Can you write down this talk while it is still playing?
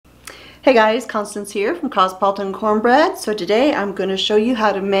Hey guys, Constance here from Cosmopolitan Cornbread. So today I'm going to show you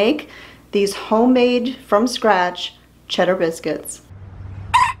how to make these homemade from scratch cheddar biscuits.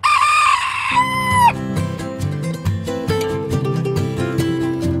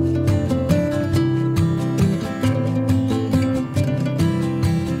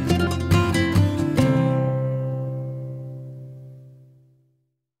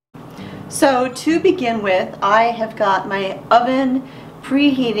 So to begin with, I have got my oven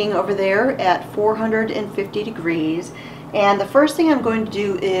preheating over there at 450 degrees, and the first thing I'm going to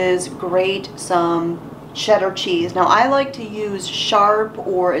do is grate some cheddar cheese. Now I like to use sharp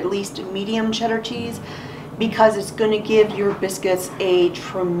or at least medium cheddar cheese because it's going to give your biscuits a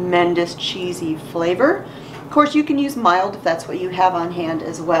tremendous cheesy flavor. Of course you can use mild if that's what you have on hand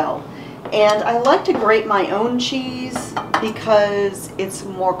as well. And I like to grate my own cheese because it's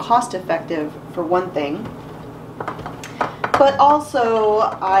more cost effective for one thing. But also,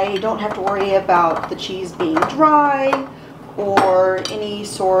 I don't have to worry about the cheese being dry or any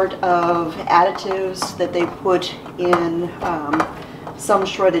sort of additives that they put in some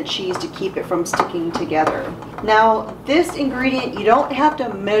shredded cheese to keep it from sticking together. Now, this ingredient, you don't have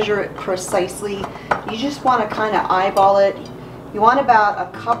to measure it precisely. You just want to kind of eyeball it. You want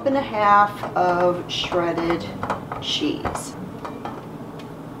about 1.5 cups of shredded cheese.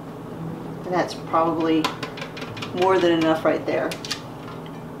 And that's probably more than enough right there.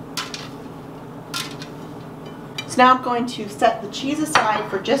 So now I'm going to set the cheese aside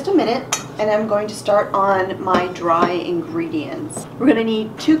for just a minute, and I'm going to start on my dry ingredients. We're going to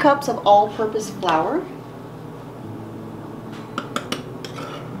need 2 cups of all-purpose flour,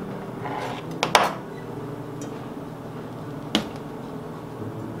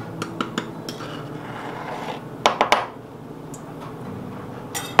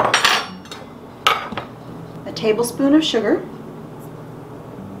 a tablespoon of sugar,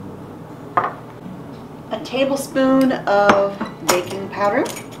 a tablespoon of baking powder,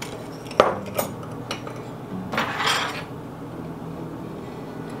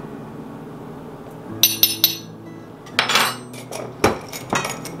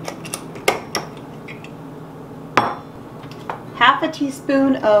 half a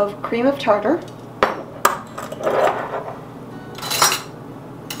teaspoon of cream of tartar,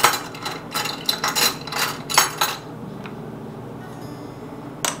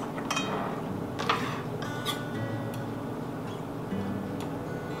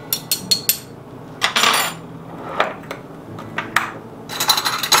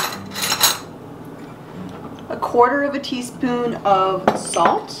 a 1/4 teaspoon of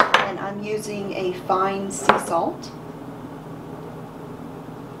salt, and I'm using a fine sea salt,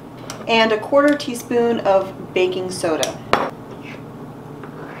 and a 1/4 teaspoon of baking soda.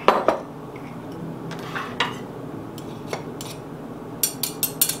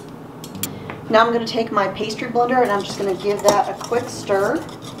 Now I'm going to take my pastry blender and I'm just going to give that a quick stir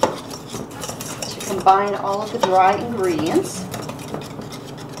to combine all of the dry ingredients.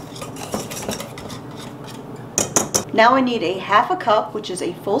 Now I need a 1/2 cup, which is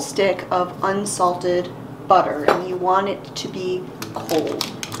a full stick of unsalted butter, and you want it to be cold.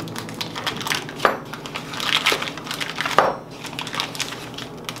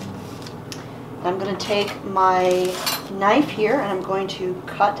 I'm going to take my knife here and I'm going to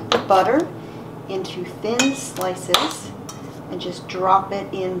cut the butter into thin slices and just drop it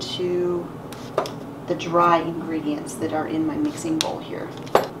into the dry ingredients that are in my mixing bowl here.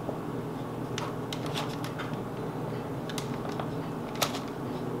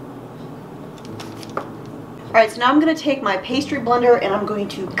 Alright, so now I'm going to take my pastry blender and I'm going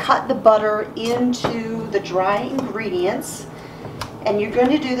to cut the butter into the dry ingredients. And you're going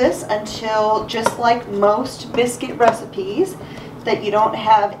to do this until, just like most biscuit recipes, that you don't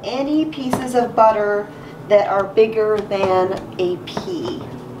have any pieces of butter that are bigger than a pea.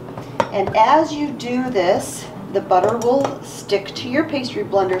 And as you do this, the butter will stick to your pastry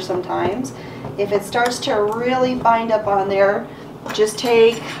blender sometimes. If it starts to really bind up on there, just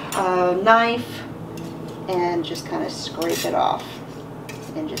take a knife and just kind of scrape it off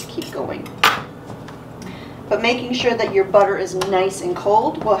and just keep going. But making sure that your butter is nice and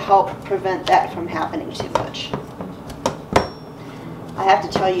cold will help prevent that from happening too much. I have to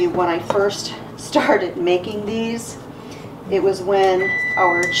tell you, when I first started making these, it was when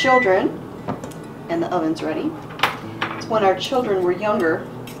our children, and the oven's ready, it's when our children were younger,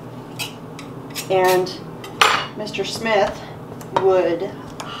 and Mr. Smith would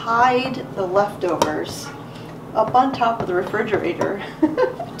hide the leftovers up on top of the refrigerator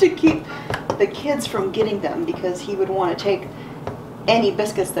to keep the kids from getting them, because he would want to take any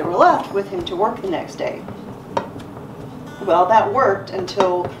biscuits that were left with him to work the next day. Well, that worked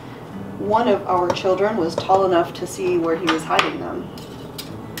until one of our children was tall enough to see where he was hiding them.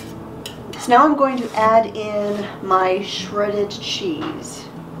 So now I'm going to add in my shredded cheese.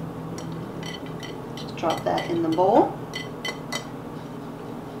 Just drop that in the bowl.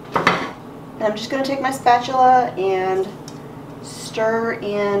 And I'm just going to take my spatula and stir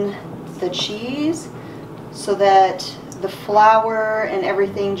in the cheese so that the flour and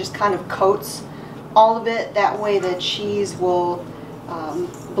everything just kind of coats all of it. That way the cheese will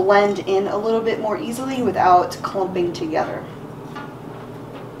blend in a little bit more easily without clumping together.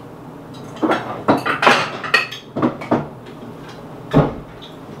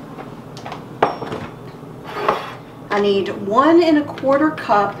 I need 1 1/4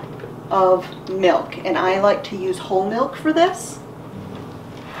 cup of milk, and I like to use whole milk for this.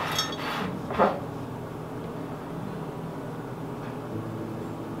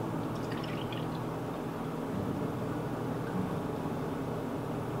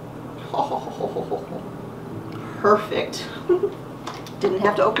 Oh, perfect. Didn't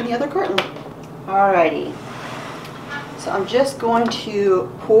have to open the other carton. Alrighty. So I'm just going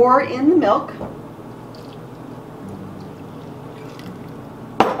to pour in the milk.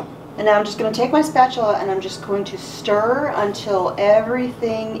 And now I'm just going to take my spatula and I'm just going to stir until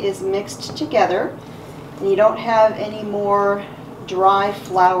everything is mixed together and you don't have any more dry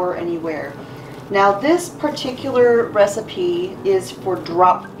flour anywhere. Now this particular recipe is for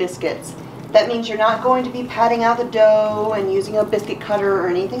drop biscuits. That means you're not going to be patting out the dough and using a biscuit cutter or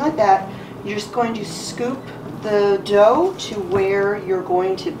anything like that. You're just going to scoop the dough to where you're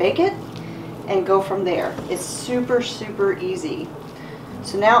going to bake it and go from there. It's super, super easy.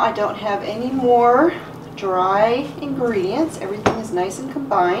 So now I don't have any more dry ingredients. Everything is nice and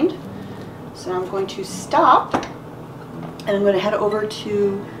combined. So I'm going to stop and I'm going to head over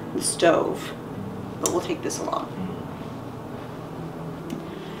to the stove. But we'll take this along.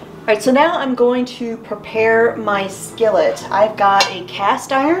 Alright, so now I'm going to prepare my skillet. I've got a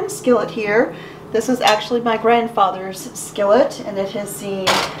cast iron skillet here. This is actually my grandfather's skillet and it has seen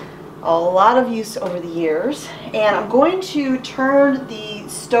a lot of use over the years. And I'm going to turn the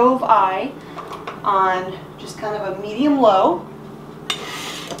stove eye on just kind of a medium low.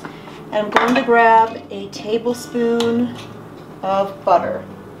 And I'm going to grab a tablespoon of butter.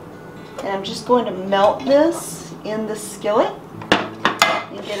 And I'm just going to melt this in the skillet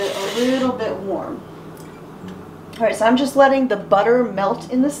and get it a little bit warm. Alright, so I'm just letting the butter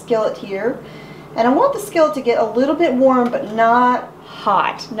melt in the skillet here. And I want the skillet to get a little bit warm, but not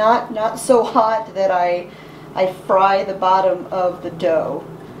hot. Not so hot that I fry the bottom of the dough.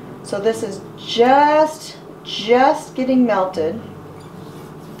 So this is just getting melted.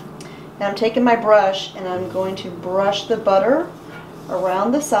 And I'm taking my brush and I'm going to brush the butter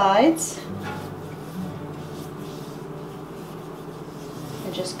around the sides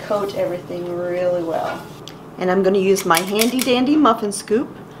and just coat everything really well. And I'm going to use my handy dandy muffin scoop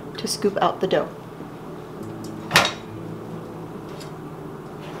to scoop out the dough.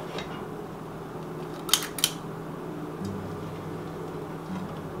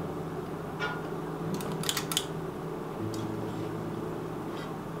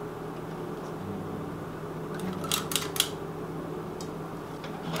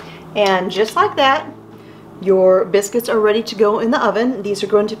 And just like that, your biscuits are ready to go in the oven. These are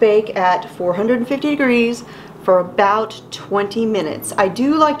going to bake at 450 degrees for about 20 minutes. I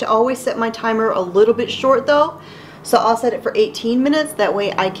do like to always set my timer a little bit short though, so I'll set it for 18 minutes. That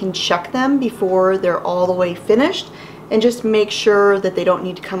way I can check them before they're all the way finished and just make sure that they don't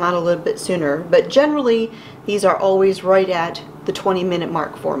need to come out a little bit sooner. But generally, these are always right at the 20-minute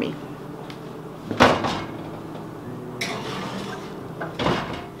mark for me.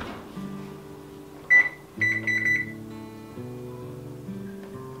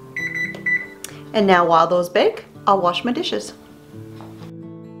 And now while those bake, I'll wash my dishes.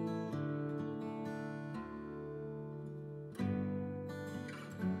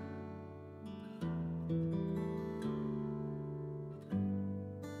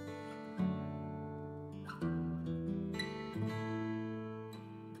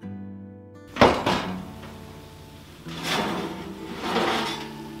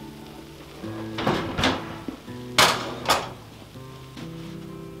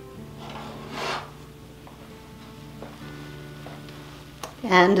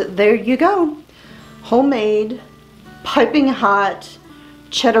 And there you go. Homemade, piping hot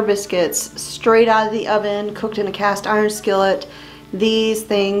cheddar biscuits straight out of the oven, cooked in a cast iron skillet. These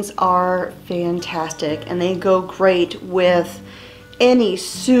things are fantastic and they go great with any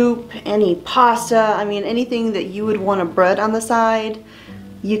soup, any pasta. I mean, anything that you would want a bread on the side,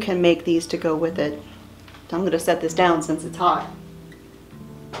 you can make these to go with it. So I'm going to set this down since it's hot.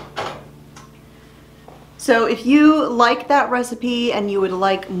 So if you like that recipe and you would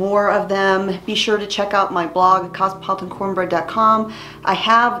like more of them, be sure to check out my blog, cosmopolitancornbread.com. I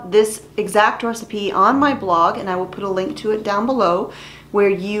have this exact recipe on my blog, and I will put a link to it down below, where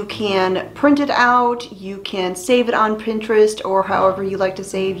you can print it out, you can save it on Pinterest, or however you like to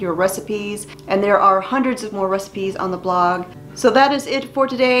save your recipes. And there are hundreds of more recipes on the blog. So that is it for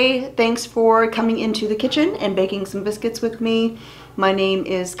today. Thanks for coming into the kitchen and baking some biscuits with me. My name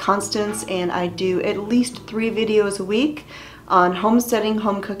is Constance, and I do at least 3 videos a week on homesteading,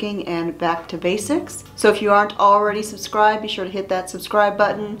 home cooking, and back to basics. So if you aren't already subscribed, be sure to hit that subscribe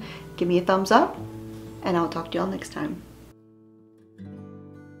button, give me a thumbs up, and I'll talk to y'all next time.